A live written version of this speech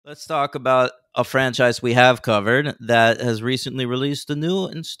Let's talk about a franchise we have covered that has recently released a new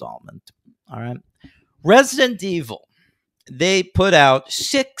installment. All right. Resident Evil. They put out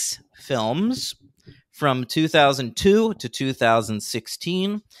 6 films from 2002 to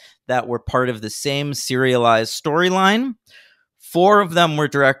 2016 that were part of the same serialized storyline. 4 of them were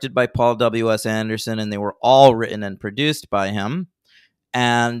directed by Paul W.S. Anderson, and they were all written and produced by him.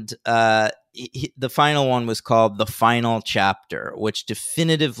 And the final one was called The Final Chapter, which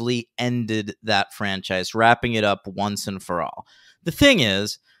definitively ended that franchise, wrapping it up once and for all. The thing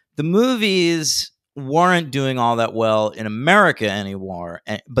is, the movies weren't doing all that well in America anymore,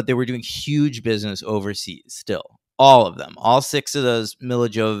 but they were doing huge business overseas still. All of them. All 6 of those Mila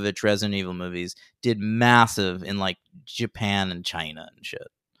Jovovich Resident Evil movies did massive in like Japan and China and shit.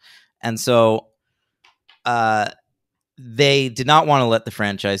 And so they did not want to let the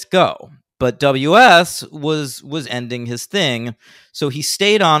franchise go. But WS was ending his thing, so he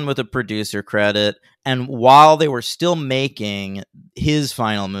stayed on with a producer credit, and while they were still making his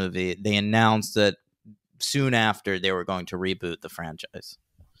final movie, they announced that soon after they were going to reboot the franchise.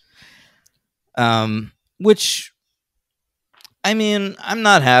 Which, I mean, I'm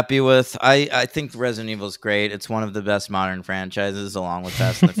not happy with. I think Resident Evil is great. It's one of the best modern franchises, along with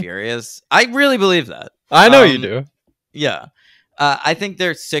Fast and the Furious. I really believe that. I know you do. Yeah. I think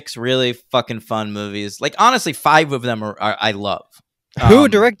there's 6 really fucking fun movies. Like, honestly, 5 of them are I love. Who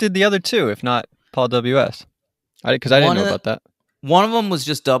directed the other 2, if not Paul W.S.? Because I didn't know about that. One of them was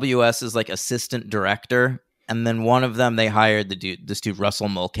just W.S.'s like assistant director, and then one of them they hired this dude Russell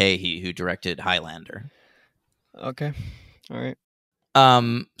Mulcahy, who directed Highlander. Okay, all right.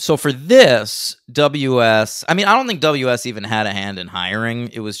 So for this, WS, I mean, I don't think WS even had a hand in hiring.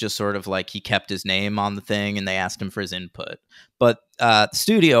 It was just sort of like he kept his name on the thing and they asked him for his input. But the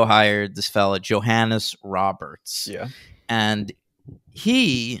studio hired this fella, Johannes Roberts. Yeah. And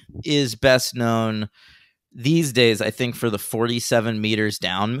he is best known these days, I think, for the 47 Meters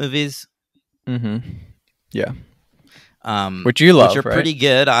Down movies. Mm-hmm. Yeah. Which you love, which are right? pretty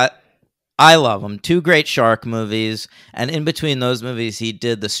good. I love them. 2 great shark movies, and in between those movies, he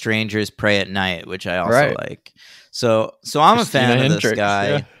did The Strangers Pray at Night, which I also like. So I'm a fan of this guy.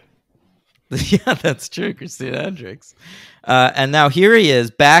 Yeah. Yeah, that's true, Christina Hendricks. And now here he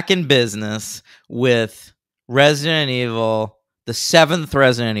is, back in business with Resident Evil, the 7th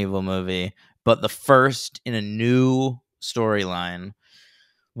Resident Evil movie, but the first in a new storyline.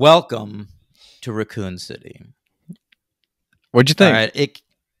 Welcome to Raccoon City. What'd you think? All right,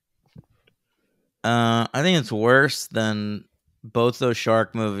 I think it's worse than both those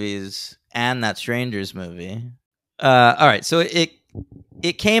shark movies and that Strangers movie. All right, so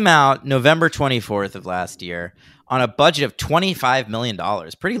it came out November 24th of last year on a budget of $25 million,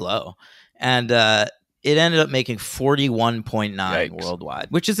 pretty low, and it ended up making 41.9 worldwide,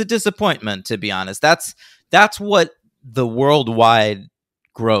 which is a disappointment, to be honest. That's what the worldwide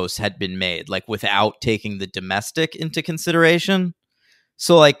gross had been made, like without taking the domestic into consideration.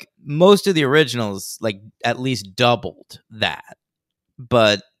 So like most of the originals like at least doubled that.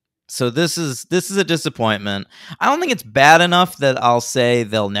 But so this is a disappointment. I don't think it's bad enough that I'll say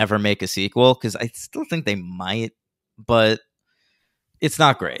they'll never make a sequel, because I still think they might, but it's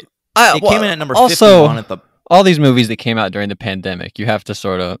not great. It came in at number 51 at the... all these movies that came out during the pandemic, you have to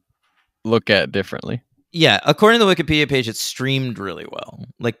sort of look at differently. Yeah, according to the Wikipedia page, it streamed really well.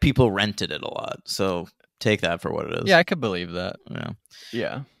 Like, people rented it a lot, so take that for what it is. Yeah, I could believe that.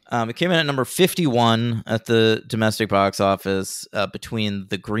 Yeah. It came in at number 51 at the domestic box office, between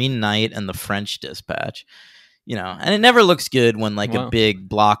The Green Knight and The French Dispatch. You know, and it never looks good when like a big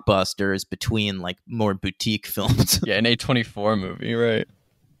blockbuster is between like more boutique films. Yeah, an A24 movie, right?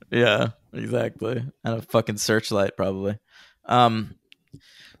 Yeah, exactly. And a fucking Searchlight, probably.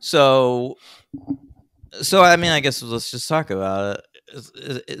 So I mean, I guess let's just talk about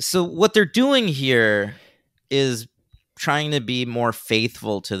it. So what they're doing here is trying to be more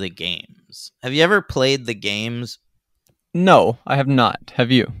faithful to the games. Have you ever played the games? No, I have not. Have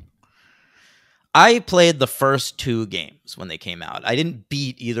you? I played the first 2 games when they came out. I didn't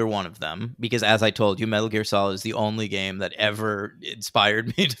beat either one of them because, as I told you, Metal Gear Solid is the only game that ever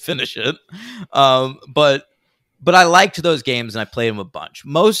inspired me to finish it. But I liked those games and I played them a bunch.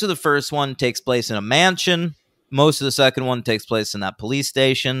 Most of the first one takes place in a mansion. Most of the second one takes place in that police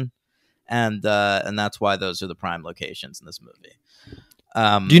station. And that's why those are the prime locations in this movie.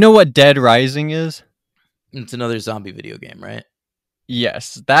 Do you know what Dead Rising is? It's another zombie video game, right?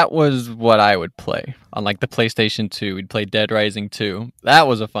 Yes, that was what I would play on like the PlayStation 2. We'd play Dead Rising 2. That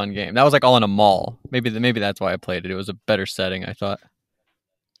was a fun game. That was like all in a mall. Maybe that's why I played it. It was a better setting, I thought.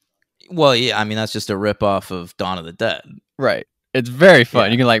 Well, yeah, I mean, that's just a ripoff of Dawn of the Dead. Right. It's very fun.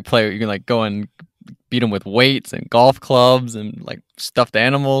 Yeah. You can like play. You can like go and beat them with weights and golf clubs and like stuffed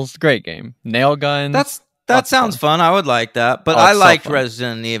animals. Great game. Nail guns. That Lots of sounds fun. fun. I would like that. But Oh, I it's so liked fun.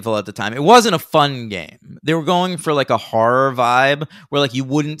 Resident Evil at the time. It wasn't a fun game. They were going for like a horror vibe where like you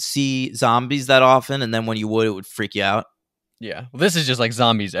wouldn't see zombies that often, and then when you would, it would freak you out. Yeah. Well, this is just like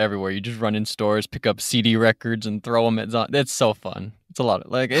zombies everywhere. You just run in stores, pick up CD records, and throw them at zombies. It's so fun. It's a lot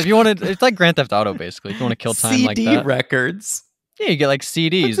of like if you want to. It's like Grand Theft Auto basically. If you want to kill time like CD that, records. yeah, you get like What's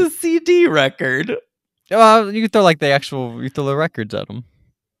CDs. a CD record? Well, you can throw like the actual. You throw the records at them.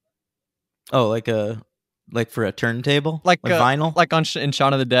 Oh, like for a turntable, like vinyl. Like on in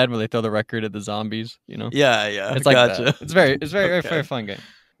Shaun of the Dead where they throw the record at the zombies. You know, Yeah, yeah, it's like that. gotcha. It's very Okay. very fun game.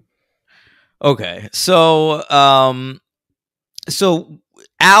 Okay, so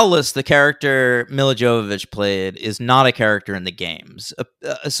Alice, the character Mila Jovovich played, is not a character in the games.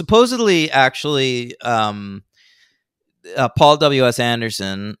 Supposedly, actually, Paul W.S.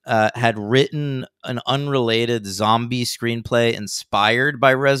 Anderson had written an unrelated zombie screenplay inspired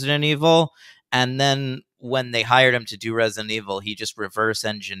by Resident Evil, and then when they hired him to do Resident Evil, he just reverse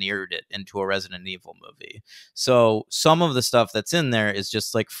engineered it into a Resident Evil movie. So some of the stuff that's in there is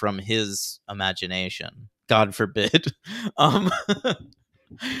just like from his imagination. God forbid. um,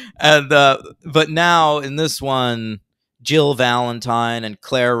 and but now in this one, Jill Valentine and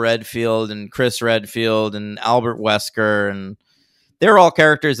Claire Redfield and Chris Redfield and Albert Wesker, and they're all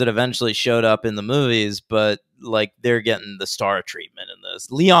characters that eventually showed up in the movies, but like they're getting the star treatment in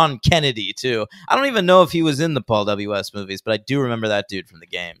this. Leon Kennedy too. I don't even know if he was in the Paul W.S. movies, but I do remember that dude from the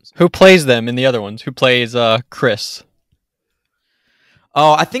games. Who plays them in the other ones? Who plays Chris?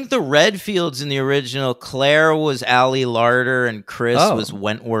 Oh, I think the Redfields in the original, Claire was Ali Larder and Chris was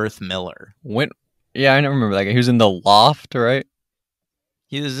Wentworth Miller. Yeah, I don't remember that guy. He was in The Loft, right?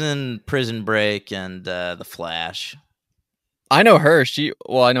 He was in Prison Break and The Flash. I know her.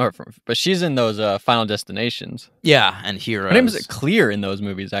 I know her but she's in those Final Destinations. Yeah, and Heroes. Her name is Clear in those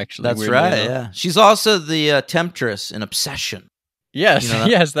movies, actually. That's right, enough. Yeah. She's also the Temptress in Obsession. Yes, you know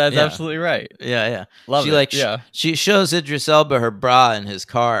yes, that's absolutely right. Yeah, yeah. Love she, it. Like, yeah. She shows Idris Elba her bra in his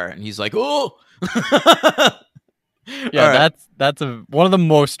car, and he's like, "Oh." Yeah, right. That's one of the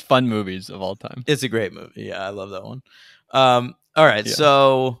most fun movies of all time. It's a great movie. Yeah, I love that one. All right, yeah.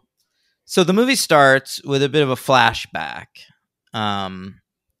 So the movie starts with a bit of a flashback, and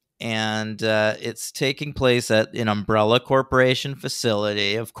it's taking place at an Umbrella Corporation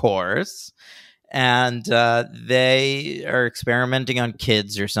facility, of course. And they are experimenting on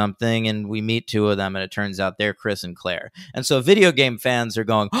kids or something, and we meet two of them, and it turns out they're Chris and Claire. And so video game fans are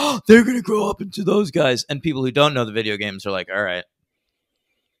going, "Oh, they're going to grow up into those guys." And people who don't know the video games are like, "All right."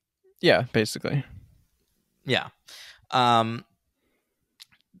 Yeah, basically. Yeah. By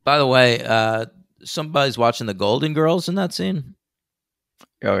the way, somebody's watching the Golden Girls in that scene.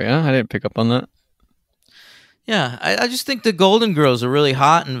 Oh, yeah? I didn't pick up on that. Yeah, I just think the Golden Girls are really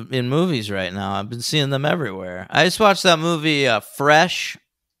hot in movies right now. I've been seeing them everywhere. I just watched that movie Fresh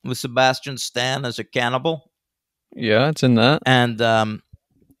with Sebastian Stan as a cannibal. Yeah, it's in that. And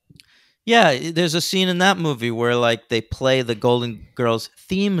yeah, there's a scene in that movie where like they play the Golden Girls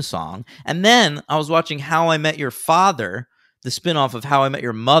theme song. And then I was watching How I Met Your Father, the spinoff of How I Met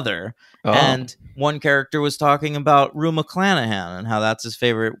Your Mother, and one character was talking about Rue McClanahan and how that's his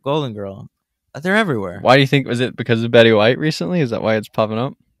favorite Golden Girl. They're everywhere. Why do you think? Was it because of Betty White recently? Is that why it's popping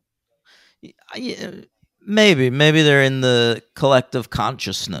up? Yeah, maybe they're in the collective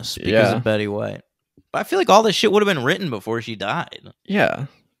consciousness because of Betty White. But I feel like all this shit would have been written before she died. Yeah.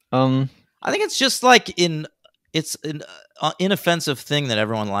 I think it's just like it's an inoffensive thing that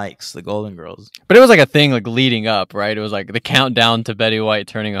everyone likes, the Golden Girls. But it was like a thing like leading up, right? It was like the countdown to Betty White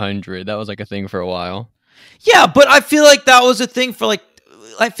turning 100. That was like a thing for a while. Yeah, but I feel like that was a thing for like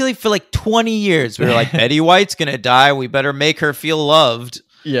 20 years. We were like, Betty White's gonna die. We better make her feel loved.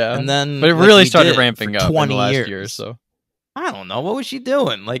 Yeah, and then but it really started ramping up 20 in the last years. year or so. I don't know. What was she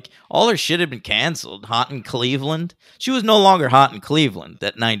doing? Like, all her shit had been canceled. Hot in Cleveland. She was no longer hot in Cleveland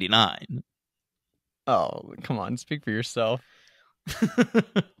at 99. Oh, come on. Speak for yourself.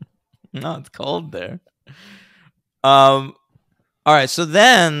 No, it's cold there. All right. So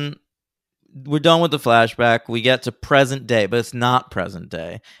then we're done with the flashback. We get to present day, but it's not present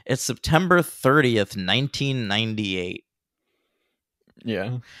day. It's September 30th, 1998.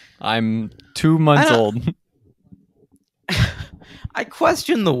 Yeah. I'm 2 months old. I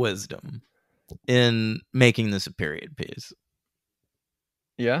question the wisdom in making this a period piece.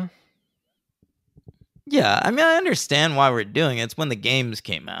 Yeah? Yeah, I mean, I understand why we're doing it. It's when the games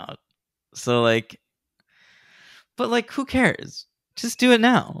came out. So, like, but, like, who cares? Just do it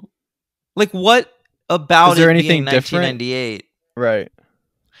now. Like, what about Is there it anything being 1998? Right.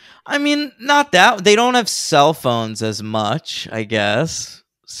 I mean, not that they don't have cell phones as much, I guess.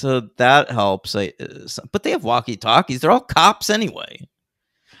 So that helps. But they have walkie talkies. They're all cops anyway.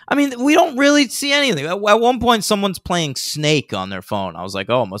 I mean, we don't really see anything. At one point, someone's playing Snake on their phone. I was like,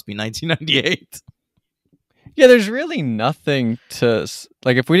 oh, it must be 1998. Yeah, there's really nothing to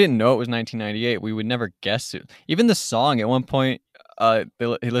like. If we didn't know it was 1998, we would never guess it. Even the song at one point,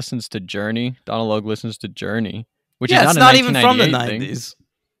 he listens to Journey. Donald Logue listens to Journey, which is Yeah, not it's a not even from the 1998 thing. 90s.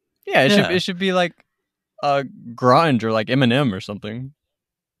 Yeah, Yeah. it should be like grunge or like Eminem or something.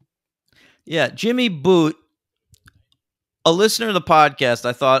 Yeah, Jimmy Boot, a listener of the podcast,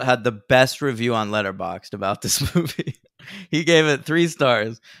 I thought had the best review on Letterboxd about this movie. He gave it 3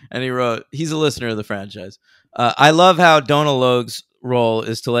 stars, and he wrote, he's a listener of the franchise. I love how Donald Logue's role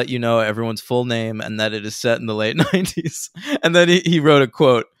is to let you know everyone's full name and that it is set in the late 90s. And then he wrote a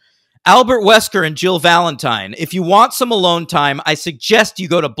quote, Albert Wesker and Jill Valentine. If you want some alone time, I suggest you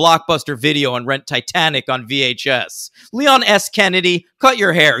go to Blockbuster Video and rent Titanic on VHS. Leon S. Kennedy, cut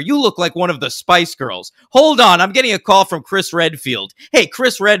your hair. You look like one of the Spice Girls. Hold on, I'm getting a call from Chris Redfield. Hey,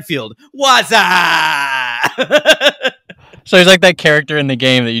 Chris Redfield, what's up? So he's like that character in the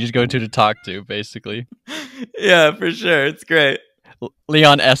game that you just go to talk to, basically. Yeah, for sure. It's great.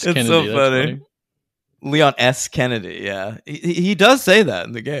 Leon S. It's Kennedy. so That's funny. Leon S. Kennedy, yeah. He does say that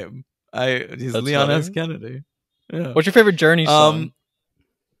in the game. He's That's Leon funny. S. Kennedy. Yeah. What's your favorite Journey song?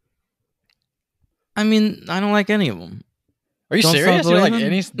 I mean, I don't like any of them. Are you Don't serious? Stop You don't like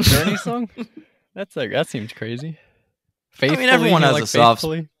Believing? any Journey song? That seems crazy. Faithfully, everyone you has like a soft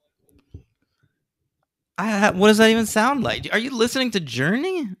Faithfully? What does that even sound like? Are you listening to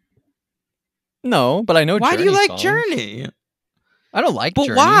Journey? No, but I know. Why do you Journey like songs. Journey? I don't like But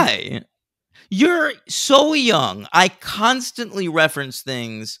Journey. why? You're so young. I constantly reference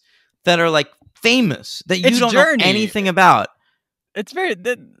things that are like famous that you It's don't Journey. know anything about. It's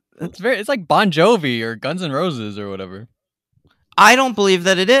it's like Bon Jovi or Guns N' Roses or whatever. I don't believe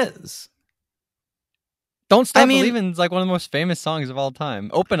that it is. Don't Stop I mean- Believing is like one of the most famous songs of all time.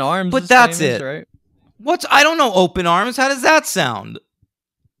 Open Arms, But is that's famous, it. right? I don't know Open Arms. How does that sound?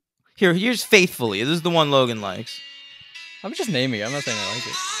 Here's Faithfully. This is the one Logan likes. I'm just naming it. I'm not saying I like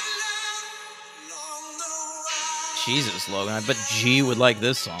it. Jesus, Logan. I bet G would like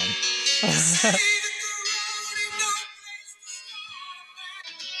this song.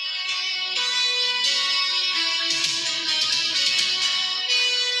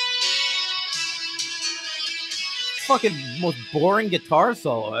 Fucking most boring guitar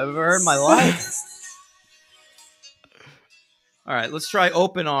solo I've ever heard in my life. All right, let's try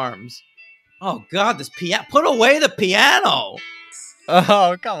Open Arms. Oh God, this piano! Put away the piano.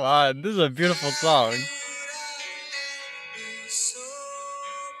 Oh, come on. This is a beautiful song.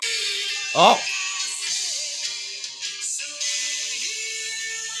 Oh.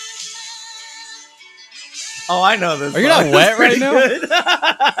 Oh, I know this. Are you song. not wet right now? Good.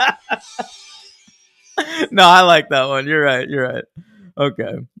 No, I like that one. You're right.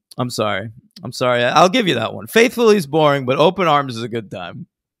 Okay. I'm sorry. I'll give you that one. Faithfully is boring, but Open Arms is a good time.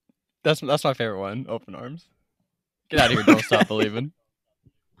 That's my favorite one. Open Arms. Get out of here. Don't Stop Believing.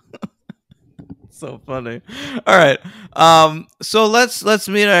 So funny. All right. So let's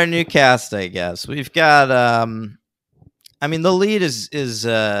meet our new cast, I guess. We've got I mean, the lead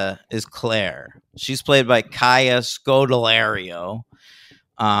is Claire. She's played by Kaya Scodelario.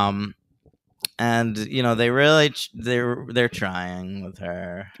 And you know, they're trying with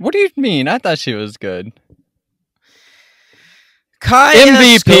her. What do you mean? I thought she was good. Kaya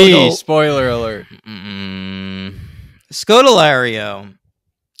MVP. Spoiler alert. Scodelario.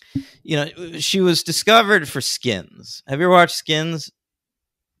 You know, she was discovered for Skins. Have you ever watched Skins?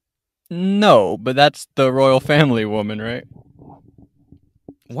 No, but that's the royal family woman, right?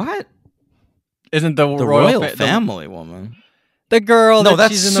 What? Isn't the Royal Family woman? The girl No, that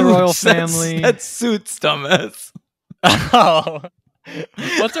that's she's in the royal Suits. family. That's Suits, dumbass. Oh.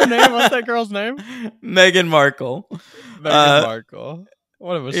 What's her name? What's that girl's name? Meghan Markle. Meghan Markle.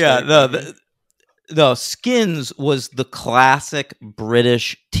 What a mistake. Yeah, no, Skins was the classic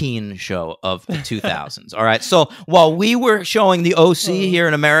British teen show of the 2000s. All right. So while we were showing the OC here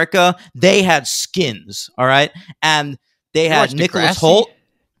in America, they had Skins. All right. And they had Nicholas Holt.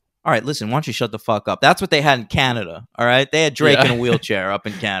 All right. Listen, why don't you shut the fuck up? That's what they had in Canada. All right. They had Drake in a wheelchair up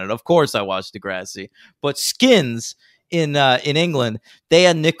in Canada. Of course I watched Degrassi. But Skins in England, they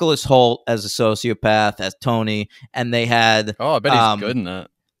had Nicholas Holt as a sociopath, as Tony. And they had. Oh, I bet he's good in that.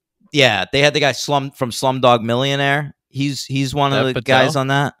 Yeah, they had the guy from Slumdog Millionaire. He's one of the Patel? guys on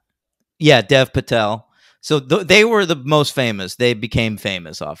that. Yeah, Dev Patel. So they were the most famous. They became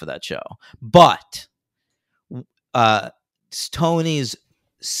famous off of that show. But Tony's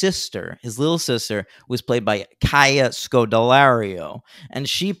sister, his little sister, was played by Kaya Scodelario, and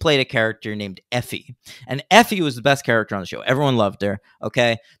she played a character named Effie. And Effie was the best character on the show. Everyone loved her,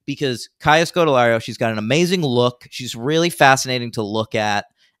 okay? Because Kaya Scodelario, she's got an amazing look. She's really fascinating to look at,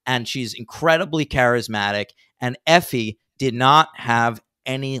 and she's incredibly charismatic. And Effie did not have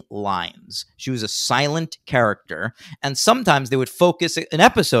any lines. She was a silent character, and sometimes they would focus an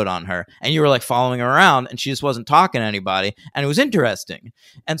episode on her, and you were like following her around, and she just wasn't talking to anybody, and it was interesting.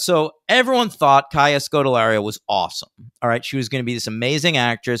 And so everyone thought Kaya Scodelario was awesome. All right, she was going to be this amazing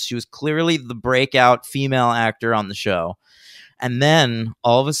actress. She was clearly the breakout female actor on the show. And then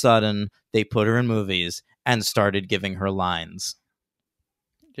all of a sudden, they put her in movies and started giving her lines.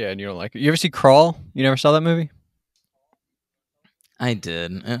 Yeah, and you don't like it. You ever see Crawl? You never saw that movie? I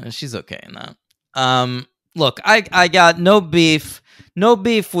did. She's okay in that. Look, I got no beef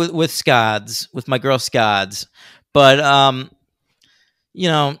with Scods, with my girl Scods, but you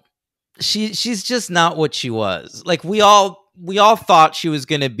know, she's just not what she was. Like we all thought she was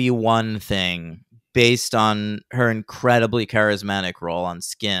going to be one thing based on her incredibly charismatic role on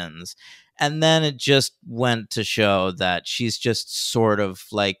Skins, and then it just went to show that she's just sort of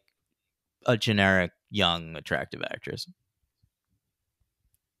like a generic young attractive actress.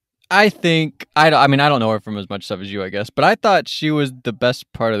 I think I mean I don't know her from as much stuff as you, I guess, but I thought she was the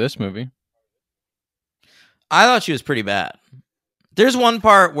best part of this movie. I thought she was pretty bad. There's one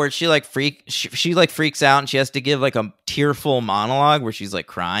part where she freaks out and she has to give like a tearful monologue where she's like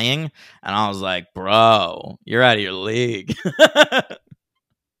crying, and I was like, "Bro, you're out of your league."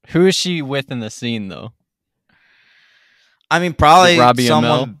 Who is she with in the scene though? I mean, probably Robbie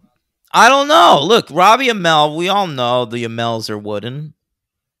someone. Amell? I don't know. Look, Robbie Amell. We all know the Amels are wooden.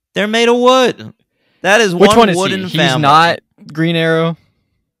 They're made of wood. That is Which one is wooden he? family. He's not Green Arrow.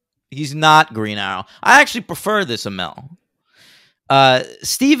 He's not Green Arrow. I actually prefer this Amell.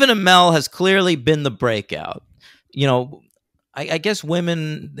 Stephen Amell has clearly been the breakout. You know, I guess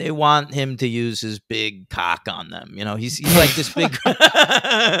women, they want him to use his big cock on them. You know, he's like this big,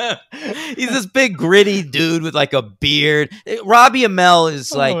 he's this big gritty dude with like a beard. Robbie Amell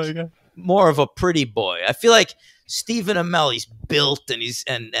is like more of a pretty boy. I feel like Stephen Amell, he's built and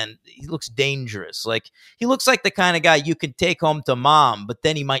and he looks dangerous. Like he looks like the kind of guy you can take home to mom, but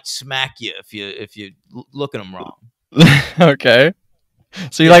then he might smack you if you look at him wrong. Okay.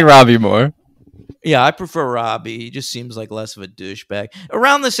 So you like Robbie more? Yeah, I prefer Robbie. He just seems like less of a douchebag.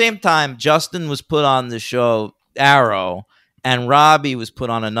 Around the same time, Justin was put on the show Arrow, and Robbie was put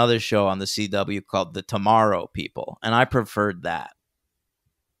on another show on the CW called The Tomorrow People, and I preferred that.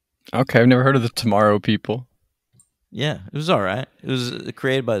 Okay, I've never heard of the Tomorrow People. Yeah, it was all right. It was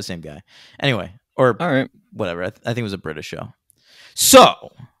created by the same guy. Anyway, or all right, whatever. I think it was a British show.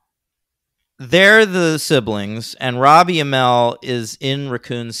 So they're the siblings, and Robbie Amell is in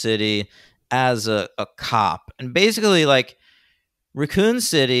Raccoon City as a cop. And basically, like, Raccoon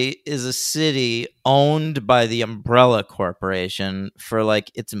City is a city owned by the Umbrella Corporation for,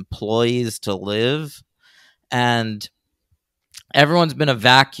 like, its employees to live. And everyone's been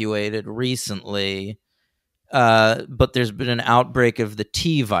evacuated recently, but there's been an outbreak of the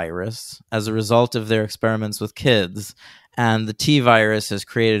T virus as a result of their experiments with kids. And the T virus has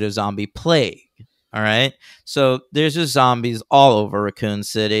created a zombie plague. All right. So there's just zombies all over Raccoon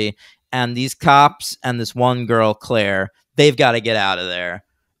City. And these cops and this one girl, Claire, they've got to get out of there.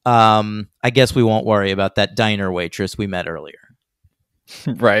 I guess we won't worry about that diner waitress we met earlier.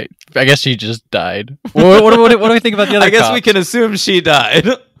 Right. I guess she just died. What do we think about the other I guess cops? we can assume she died.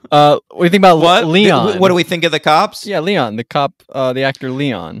 What do you think about what? Leon? What do we think of the cops? Yeah, Leon, the cop, the actor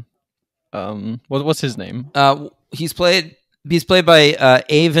Leon. What's his name? He's played by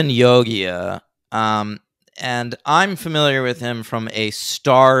Avon Yogia. And I'm familiar with him from a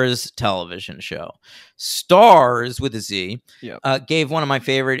Stars television show. Stars, with a Z, yep. Gave one of my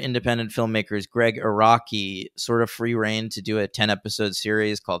favorite independent filmmakers, Greg Araki, sort of free reign to do a 10-episode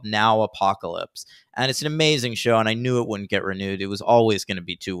series called Now Apocalypse. And it's an amazing show, and I knew it wouldn't get renewed. It was always going to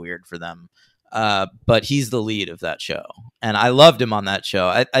be too weird for them. But he's the lead of that show. And I loved him on that show.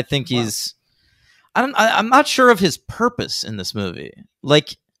 I think he's... Wow. I'm not sure of his purpose in this movie.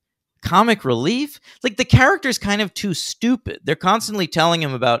 Like, comic relief? Like, the character's kind of too stupid. They're constantly telling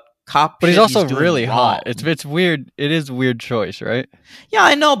him about cop but shit he's also doing really wrong. hot. It's weird. It is a weird choice, right? Yeah,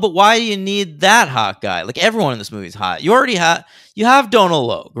 I know, but why do you need that hot guy? Like, everyone in this movie is hot. You have Donal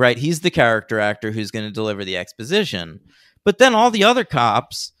Logue, right? He's the character actor who's going to deliver the exposition. But then all the other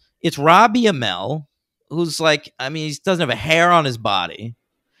cops, it's Robbie Amell, who's like, I mean, he doesn't have a hair on his body.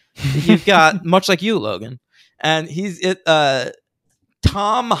 You've got, much like you, Logan, and he's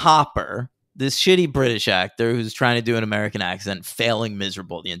Tom Hopper, this shitty British actor who's trying to do an American accent, failing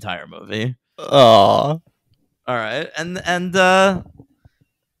miserable the entire movie. Oh, All right, and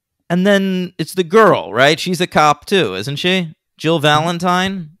then it's the girl, right? She's a cop too, isn't she? Jill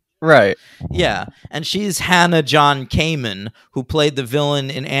Valentine. right. Yeah, and she's Hannah John Kamen, who played the villain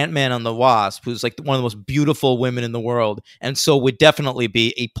in Ant-Man and the Wasp, who's like one of the most beautiful women in the world, and so would definitely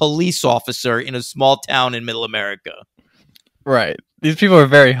be a police officer in a small town in Middle America. Right. These people are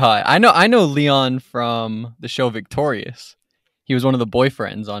very high. I know Leon from the show Victorious. He was one of the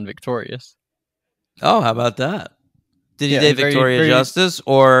boyfriends on Victorious. Oh, how about that? Did he Yeah, date very, Victoria very- Justice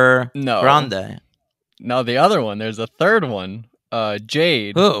or No. Grande? No, the other one. There's a third one.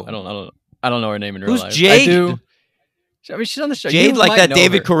 Jade. Who? I don't know her name in real Who's life. Jade? I do. I mean, she's on the show. Jade, You like might that know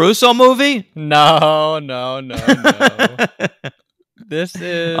David her. Caruso movie? No. This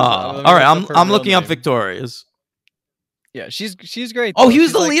is. All right, I'm looking up Victoria's. Yeah, she's great. Oh, though. he was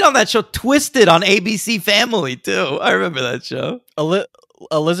She's the like lead on that show, Twisted, on ABC Family too. I remember that show.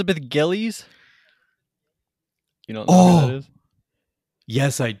 Elizabeth Gillies. You don't know who that is?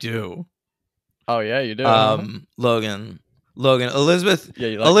 Yes, I do. Oh yeah, you do. Logan, Elizabeth. Yeah,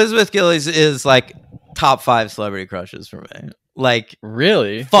 you like Elizabeth Gillies is like top 5 celebrity crushes for me. Like,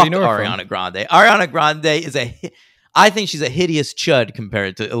 really? fuck you know her Ariana Grande. Ariana Grande is I think she's a hideous chud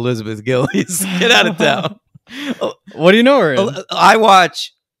compared to Elizabeth Gillies. Get out of town. What do you know her in? I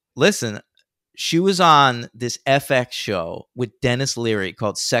watch. Listen, she was on this FX show with Dennis Leary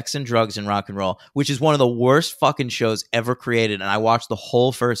called Sex and Drugs and Rock and Roll, which is one of the worst fucking shows ever created. And I watched the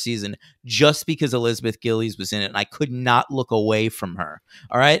whole first season just because Elizabeth Gillies was in it, and I could not look away from her.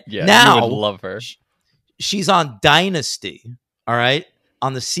 All right, Yeah, now you would love her. She's on Dynasty. All right,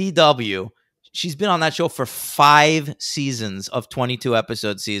 on the CW. She's been on that show for 5 seasons of 22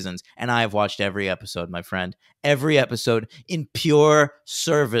 episode seasons, and I have watched every episode, my friend. Every episode in pure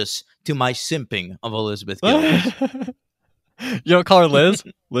service to my simping of Elizabeth Gillies. You don't call her Liz?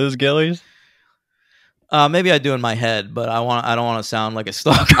 Liz Gillies? Maybe I do in my head, but I don't want to sound like a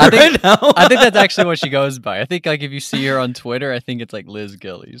stalker right now. I think that's actually what she goes by. I think like if you see her on Twitter, I think it's like Liz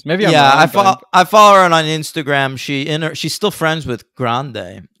Gillies. Maybe I'm yeah, wrong, I follow her on Instagram. She's still friends with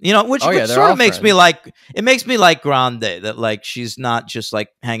Grande. You know, which sort of makes me like Grande, that like she's not just like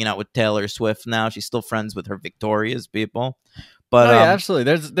hanging out with Taylor Swift now. She's still friends with her Victoria's people. But yeah, absolutely.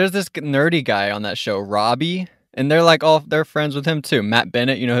 There's this nerdy guy on that show, Robbie, and they're friends with him too. Matt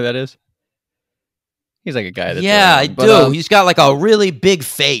Bennett, you know who that is? He's like a guy that's I do. He's got like a really big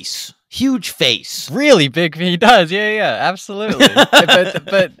face. Huge face. Really big. He does. Yeah, absolutely.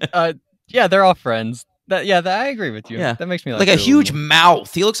 but yeah, they're all friends. I agree with you. Yeah. That makes me like a huge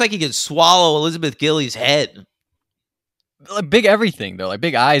mouth. He looks like he could swallow Elizabeth Gillies' head. Like big everything though. Like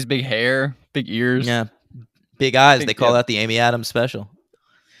big eyes, big hair, big ears. Yeah. Big eyes. They call that the Amy Adams special.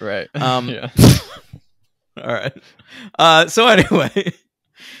 Right. Yeah. All right. So anyway,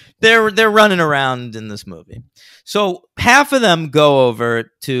 they're running around in this movie. So half of them go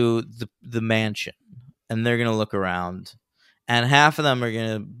over to the mansion, and they're gonna look around, and half of them are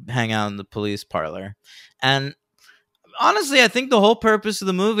gonna hang out in the police parlor. And honestly, I think the whole purpose of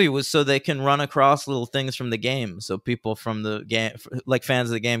the movie was so they can run across little things from the game, so people from the game, like fans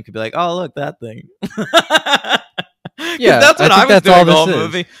of the game, could be like, "Oh, look, that thing." Yeah, that's what I was doing the whole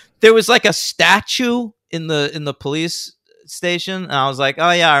movie. There was like a statue in the police station, and I was like,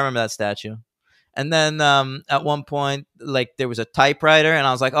 "Oh yeah, I remember that statue." And then at one point, like there was a typewriter, and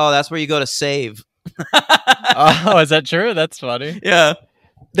I was like, "Oh, that's where you go to save." Oh, is that true? That's funny. Yeah.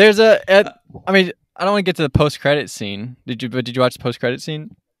 There's I mean, I don't want to get to the post-credit scene. Did you watch the post-credit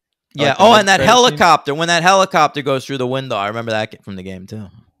scene? Yeah. Like and that helicopter. Scene? When that helicopter goes through the window, I remember that from the game too.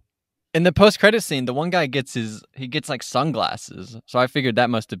 In the post-credit scene, the one guy gets like sunglasses. So I figured that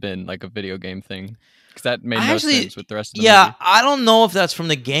must have been like a video game thing, because that made no sense with the rest of the movie. Yeah, I don't know if that's from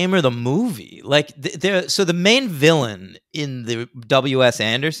the game or the movie. Like, so the main villain in the W.S.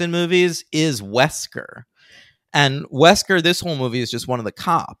 Anderson movies is Wesker. And Wesker, this whole movie, is just one of the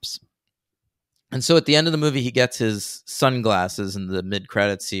cops. And so at the end of the movie, he gets his sunglasses in the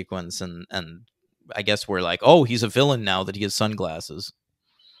mid-credit sequence, and I guess we're like, oh, he's a villain now that he has sunglasses.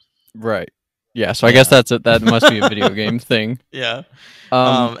 Right. Yeah, so I guess that must be a video game thing. Yeah.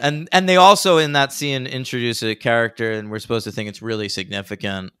 And they also in that scene introduce a character, and we're supposed to think it's really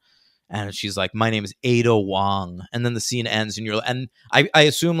significant. And she's like, "My name is Ada Wong," and then the scene ends, and I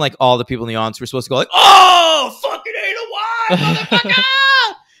assume like all the people in the audience were supposed to go like, "Oh, fucking Ada Wong,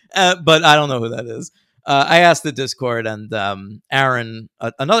 motherfucker!" But I don't know who that is. I asked the Discord, and Aaron,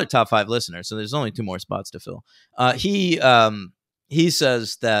 another top 5 listener, so there's only 2 more spots to fill. He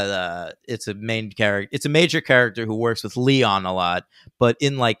says that it's a main character. It's a major character who works with Leon a lot, but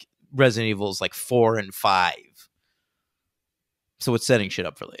in like Resident Evil's like 4 and 5. So it's setting shit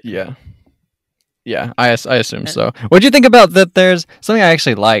up for later. Yeah. Yeah, I assume so. What do you think about that? There's something I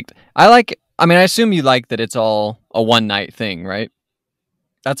actually liked. I mean, I assume you like that it's all a one night thing, right?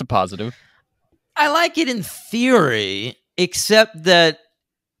 That's a positive. I like it in theory, except that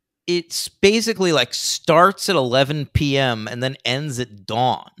it's basically like starts at 11 p.m. and then ends at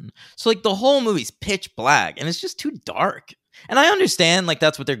dawn. So like the whole movie's pitch black and it's just too dark. And I understand like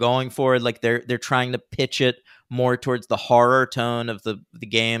that's what they're going for. Like they're trying to pitch it more towards the horror tone of the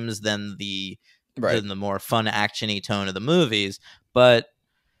games than the more fun actiony tone of the movies. But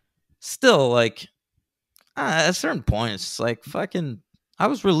still, like at a certain point, it's like fucking. I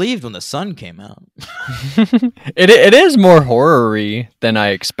was relieved when the sun came out. It is more horror-y than I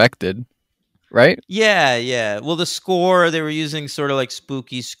expected, right? Yeah. Well, the score, they were using sort of like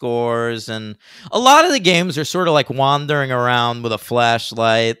spooky scores, and a lot of the games are sort of like wandering around with a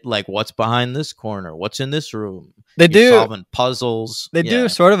flashlight, like what's behind this corner, what's in this room. You're solving puzzles. They do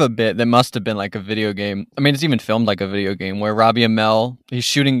sort of a bit that must have been like a video game. I mean, it's even filmed like a video game where Robbie Amell, he's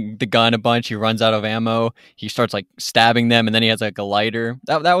shooting the gun a bunch, he runs out of ammo, he starts like stabbing them, and then he has like a lighter.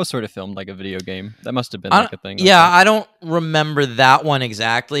 That was sort of filmed like a video game. That must have been like a thing. Yeah, I don't remember that one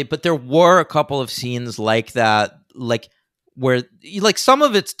exactly, but there were a couple of scenes like that, like where like some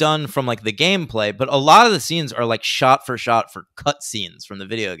of it's done from like the gameplay, but a lot of the scenes are like shot for cut scenes from the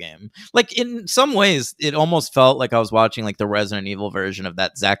video game. Like in some ways it almost felt like I was watching like the Resident Evil version of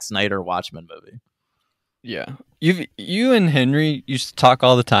that Zack Snyder Watchmen movie. Yeah. You and Henry used to talk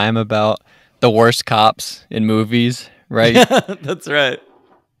all the time about the worst cops in movies, right? That's right.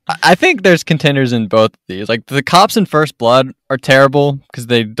 I think there's contenders in both of these. Like the cops in First Blood are terrible because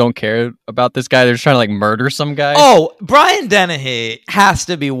they don't care about this guy. They're just trying to like murder some guy. Oh, Brian Dennehy has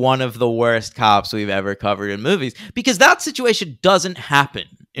to be one of the worst cops we've ever covered in movies because that situation doesn't happen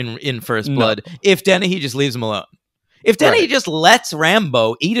in First Blood if Dennehy just leaves him alone. If Dennehy just lets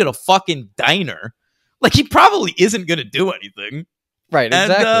Rambo eat at a fucking diner, like he probably isn't going to do anything. Right,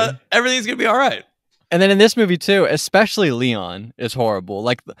 exactly. And everything's going to be all right. And then in this movie too, especially Leon is horrible.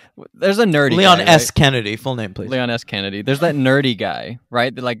 Like, there's a nerdy Leon guy, S. right? Kennedy, full name, please. Leon S. Kennedy. There's that nerdy guy,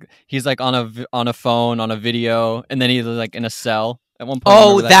 right? That, like he's like on a phone on a video, and then he's like in a cell at one point.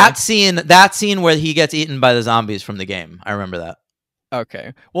 Oh, that scene where he gets eaten by the zombies from the game. I remember that.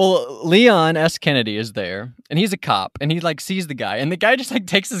 Okay. Well, Leon S. Kennedy is there, and he's a cop, and he like sees the guy, and the guy just like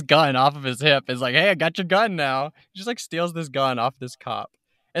takes his gun off of his hip. Is like, hey, I got your gun now. He just like steals this gun off this cop,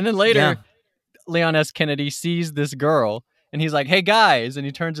 and then later. Yeah. Leon S. Kennedy sees this girl and he's like, hey guys, and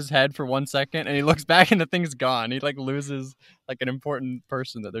he turns his head for 1 second and he looks back and the thing's gone. He like loses like an important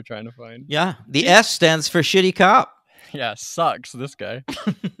person that they're trying to find. Yeah, the S stands for shitty cop. Yeah, sucks, this guy.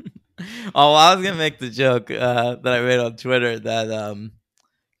 Oh, I was gonna make the joke that I made on Twitter that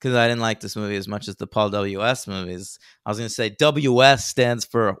because I didn't like this movie as much as the Paul W.S. movies, I was gonna say WS stands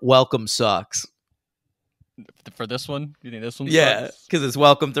for welcome sucks. For this one? You think this one sucks? Because it's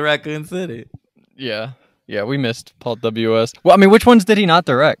Welcome to Raccoon City. Yeah, we missed Paul W.S. Well, I mean, which ones did he not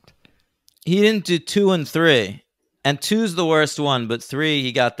direct? He didn't do 2 and 3. And 2's the worst one, but 3,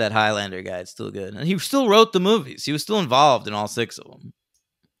 he got that Highlander guy. It's still good. And he still wrote the movies. He was still involved in all 6 of them.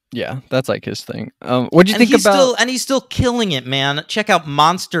 Yeah, that's like his thing. What do you think about... and he's still killing it, man. Check out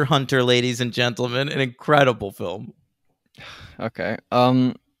Monster Hunter, ladies and gentlemen. An incredible film. Okay. What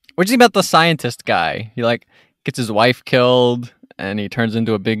do you think about the scientist guy? He like gets his wife killed and he turns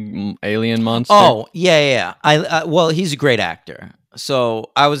into a big alien monster. Oh, yeah. Well, he's a great actor.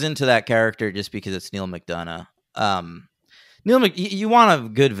 So I was into that character just because it's Neil McDonough. You want a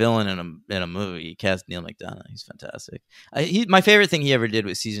good villain in a movie, you cast Neil McDonough. He's fantastic. My favorite thing he ever did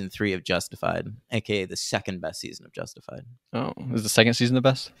was season 3 of Justified, aka the second best season of Justified. Oh, is the second season the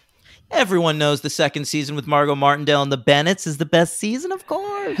best? Everyone knows the second season with Margot Martindale and the Bennetts is the best season, of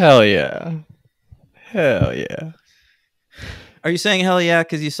course. Hell yeah. Are you saying hell yeah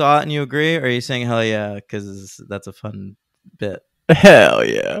because you saw it and you agree? Or are you saying hell yeah because that's a fun bit? Hell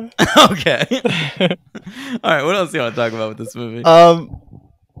yeah. Okay. All right, what else do you want to talk about with this movie? I mean,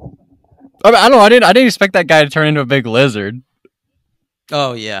 I don't know. I didn't expect that guy to turn into a big lizard.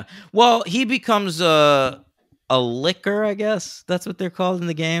 Oh, yeah. Well, he becomes a licker, I guess. That's what they're called in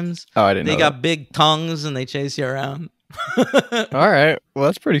the games. Oh, I didn't know. They got big tongues and they chase you around. All right. Well,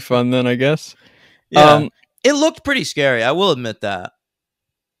 that's pretty fun then, I guess. Yeah. It looked pretty scary. I will admit that.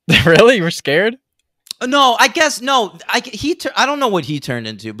 Really? You were scared? No, I guess no. I don't know what he turned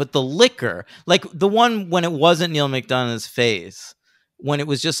into, but the licker, like the one when it wasn't Neil McDonough's face, when it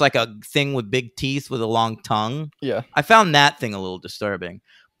was just like a thing with big teeth with a long tongue. Yeah, I found that thing a little disturbing.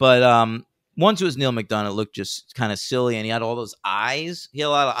 But once it was Neil McDonough, it looked just kind of silly, and he had all those eyes. He had a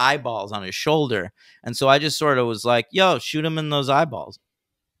lot of eyeballs on his shoulder, and so I just sort of was like, "Yo, shoot him in those eyeballs."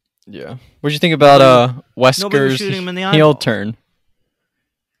 Yeah. What'd you think about Nobody was Wesker's shooting him in the heel eyeballs. turn?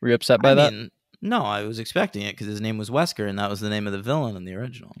 Were you upset by I that? mean, no, I was expecting it because his name was Wesker, and that was the name of the villain in the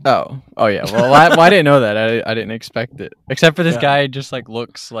original. Oh yeah. Well, I didn't know that. I didn't expect it. Except for this Yeah. guy, just like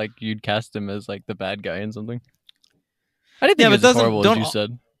looks like you'd cast him as like the bad guy in something. I didn't think Yeah, it but was as doesn't horrible as don't you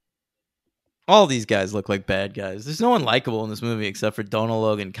said. all these guys look like bad guys? There's no one likable in this movie except for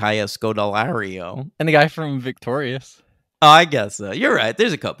Donal and Kaya Scodelario. And the guy from Victorious. Oh, I guess so. You're right.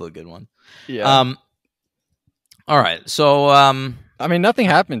 There's a couple of good ones. Yeah. All right. So, I mean, nothing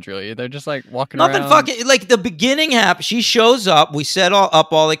happens really. They're just like walking nothing around. fucking like the beginning happens. She shows up. We set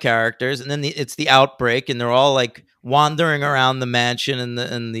up all the characters, and then it's the outbreak, and they're all like wandering around the mansion and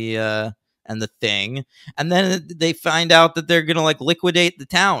the thing, and then they find out that they're gonna like liquidate the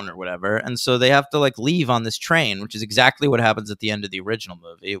town or whatever, and so they have to like leave on this train, which is exactly what happens at the end of the original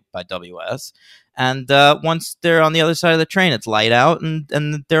movie by WS. And once they're on the other side of the train, it's light out,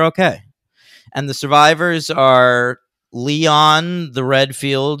 and they're okay. And the survivors are Leon, the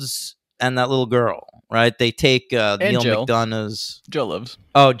Redfields, and that little girl, right? They take Neil Jill. McDonough's. Jill lives.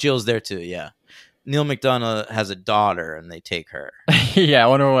 Oh, Jill's there too, yeah. Neil McDonough has a daughter, and they take her. Yeah, I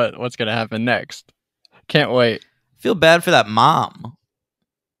wonder what's gonna happen next. Can't wait. Feel bad for that mom.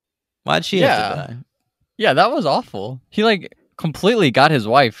 Why'd she have to die? Yeah, that was awful. He like completely got his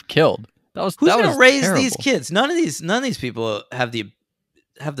wife killed. Who's that gonna was raise terrible. these kids? None of these people have the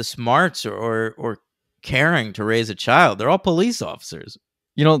smarts or caring to raise a child. They're all police officers.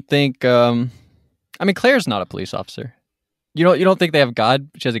 You don't think? I mean, Claire's not a police officer. You don't think they have God?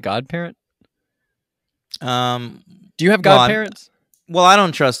 She has a godparent. Do you have godparents? Well, I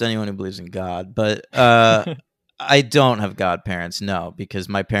don't trust anyone who believes in God, but I don't have godparents. No, because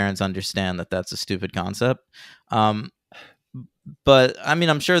my parents understand that that's a stupid concept. But I mean,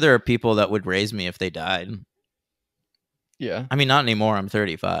 I'm sure there are people that would raise me if they died. Yeah. I mean, not anymore. I'm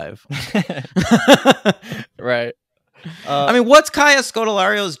 35. Right. I mean, what's Kaya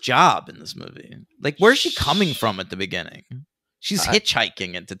Scodelario's job in this movie? Like, where's she coming from at the beginning? She's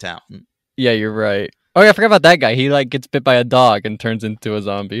hitchhiking into town. Yeah, you're right. Oh, yeah, I forgot about that guy. He like gets bit by a dog and turns into a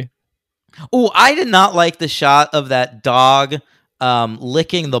zombie. Oh, I did not like the shot of that dog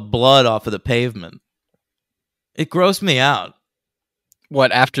licking the blood off of the pavement. It grossed me out.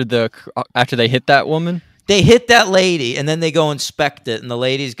 What, after they hit that woman? They hit that lady, and then they go inspect it, and the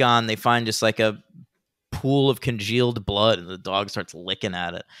lady's gone. They find just like a pool of congealed blood, and the dog starts licking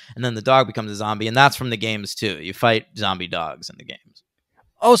at it. And then the dog becomes a zombie, and that's from the games too. You fight zombie dogs in the games.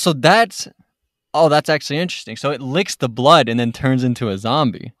 Oh, so that's actually interesting. So it licks the blood and then turns into a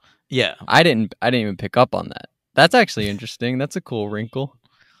zombie. Yeah. I didn't even pick up on that. That's actually interesting. That's a cool wrinkle.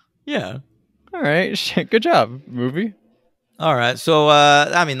 Yeah. All right. Good job, movie. All right. So,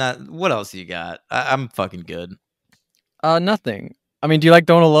 I mean, what else you got? I'm fucking good. Nothing. I mean, do you like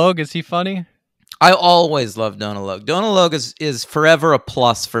Donal Logue? Is he funny? I always love Donal Logue. Donal Logue is forever a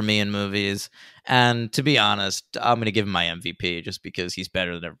plus for me in movies. And to be honest, I'm going to give him my MVP just because he's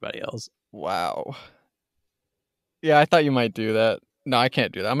better than everybody else. Wow. Yeah, I thought you might do that. No, I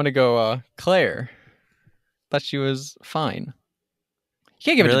can't do that. I'm going to go Claire. Thought she was fine. You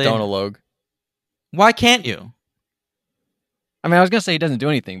can't give it to Donal Logue. Why can't you? I mean, I was going to say he doesn't do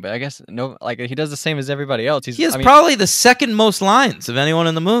anything, but I guess no. Like he does the same as everybody else. He has probably the second most lines of anyone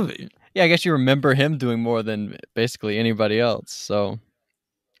in the movie. Yeah, I guess you remember him doing more than basically anybody else. So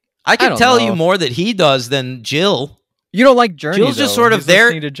I can tell you more that he does than Jill. You don't like Journey. Jill's just sort of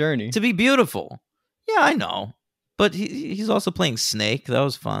there to Journey to be beautiful. Yeah, I know, but he's also playing Snake. That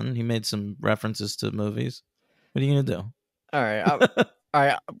was fun. He made some references to movies. What are you gonna do? All right, all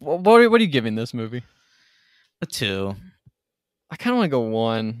right. What are you giving this movie? A 2. I kind of want to go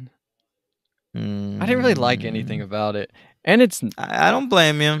 1. I didn't really like anything about it, and I don't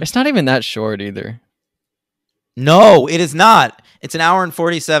blame you. It's not even that short either. No, it is not. It's an hour and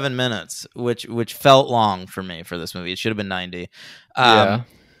 47 minutes, which felt long for me for this movie. It should have been 90. Yeah.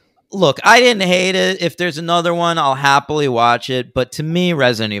 Look, I didn't hate it. If there's another one, I'll happily watch it. But to me,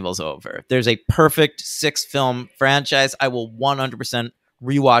 Resident Evil's over. If there's a perfect 6-film franchise, I will 100%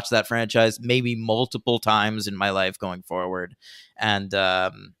 rewatch that franchise maybe multiple times in my life going forward. And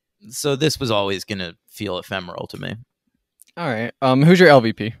so this was always going to feel ephemeral to me. All right. Who's your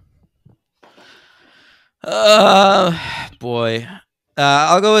LVP? Boy.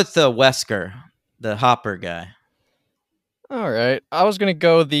 I'll go with Wesker, the Hopper guy. All right. I was going to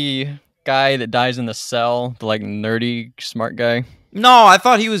go the guy that dies in the cell, the like nerdy smart guy. No, I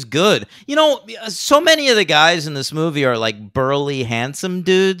thought he was good. You know, so many of the guys in this movie are like burly, handsome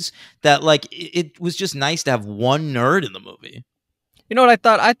dudes that like it was just nice to have one nerd in the movie. You know what I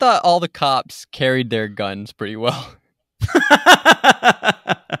thought? I thought all the cops carried their guns pretty well.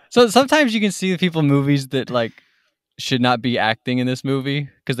 So sometimes you can see the people in movies that like should not be acting in this movie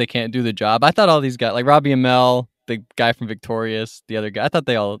because they can't do the job. I thought all these guys, like Robbie Amell, the guy from Victorious, the other guy, I thought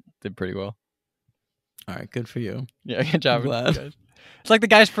they all did pretty well. All right, good for you. Yeah, good I'm job, glad. guys. It's like the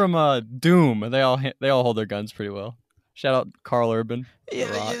guys from Doom. They all hold their guns pretty well. Shout out Carl Urban, The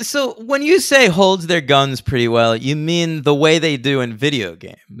Rock. So when you say holds their guns pretty well, you mean the way they do in video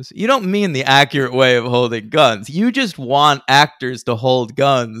games. You don't mean the accurate way of holding guns. You just want actors to hold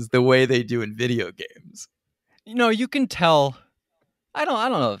guns the way they do in video games. You know, you can tell. I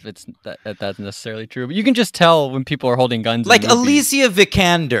don't know if that's necessarily true, but you can just tell when people are holding guns. Like in movies. Alicia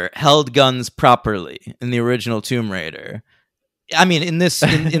Vikander held guns properly in the original Tomb Raider. I mean,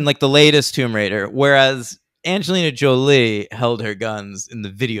 in like the latest Tomb Raider, whereas Angelina Jolie held her guns in the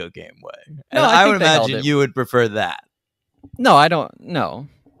video game way. No, And I I think would they held imagine it. you would prefer that. No, I don't. No,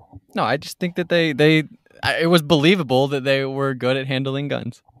 I just think that it was believable that they were good at handling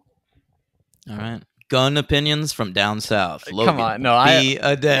guns. All right. Gun opinions from down south. Logan, Come on, no, be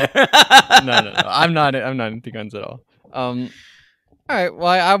a dare. no. I'm not into guns at all. All right. Well,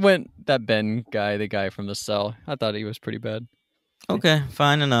 I went that Ben guy, the guy from The Cell. I thought he was pretty bad. Okay,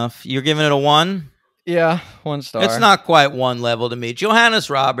 fine enough. You're giving it a 1? Yeah, 1 star. It's not quite one level to me. Johannes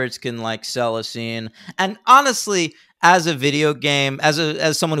Roberts can like sell a scene, and honestly, as a video game,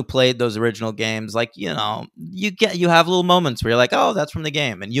 as someone who played those original games, like you have little moments where you're like, oh, that's from the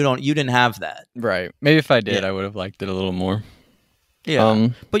game, and you didn't have that. Right. Maybe if I did, Yeah. I would have liked it a little more. Yeah,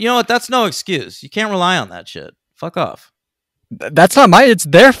 but you know what? That's no excuse. You can't rely on that shit. Fuck off. That's not it's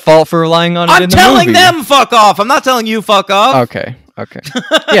their fault for relying on it I'm in the telling movie. them fuck off. I'm not telling you fuck off. Okay.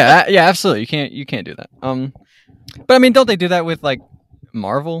 Yeah, absolutely. You can't do that. But I mean, don't they do that with like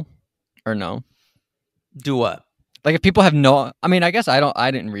Marvel or no? Do what? Like if people have no, I mean, I guess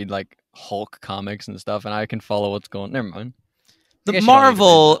I didn't read like Hulk comics and stuff, and I can follow what's going. Never mind. I The guess you don't need to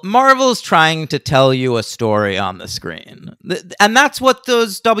read that. Marvel's trying to tell you a story on the screen. And that's what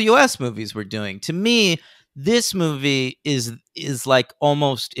those WS movies were doing. To me, this movie is like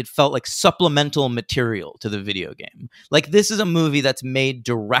almost it felt like supplemental material to the video game. Like this is a movie that's made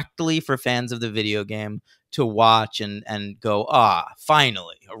directly for fans of the video game to watch and go,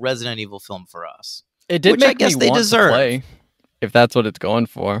 finally, a Resident Evil film for us. It did Which I make guess me they want deserve. to play, if that's what it's going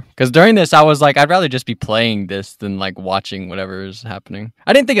for. Because during this, I was like, I'd rather just be playing this than like watching whatever is happening.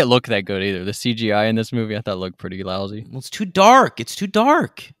 I didn't think it looked that good either. The CGI in this movie, I thought looked pretty lousy. Well, it's too dark. It's too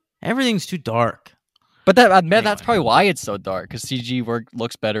dark. Everything's too dark. But I admit Anyway. that's probably why it's so dark. Because CG work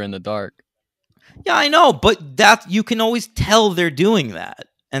looks better in the dark. Yeah, I know, but that you can always tell they're doing that.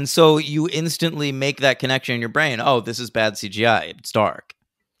 And so you instantly make that connection in your brain. Oh, this is bad CGI. It's dark.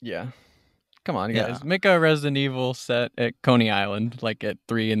 Yeah. Come on, Yeah. guys. Make a Resident Evil set at Coney Island, like at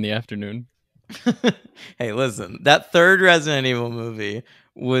 3 in the afternoon. Hey, listen, that third Resident Evil movie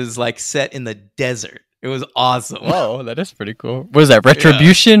was like set in the desert. It was awesome. Whoa, that is pretty cool. What is that?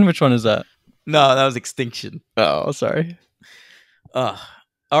 Retribution? Which one is that? No, that was Extinction. Oh, sorry. All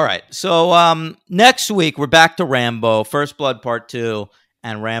right. So next week we're back to Rambo, First Blood Part 2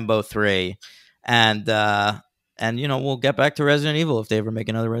 and Rambo 3. And we'll get back to Resident Evil if they ever make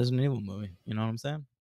another Resident Evil movie. You know what I'm saying?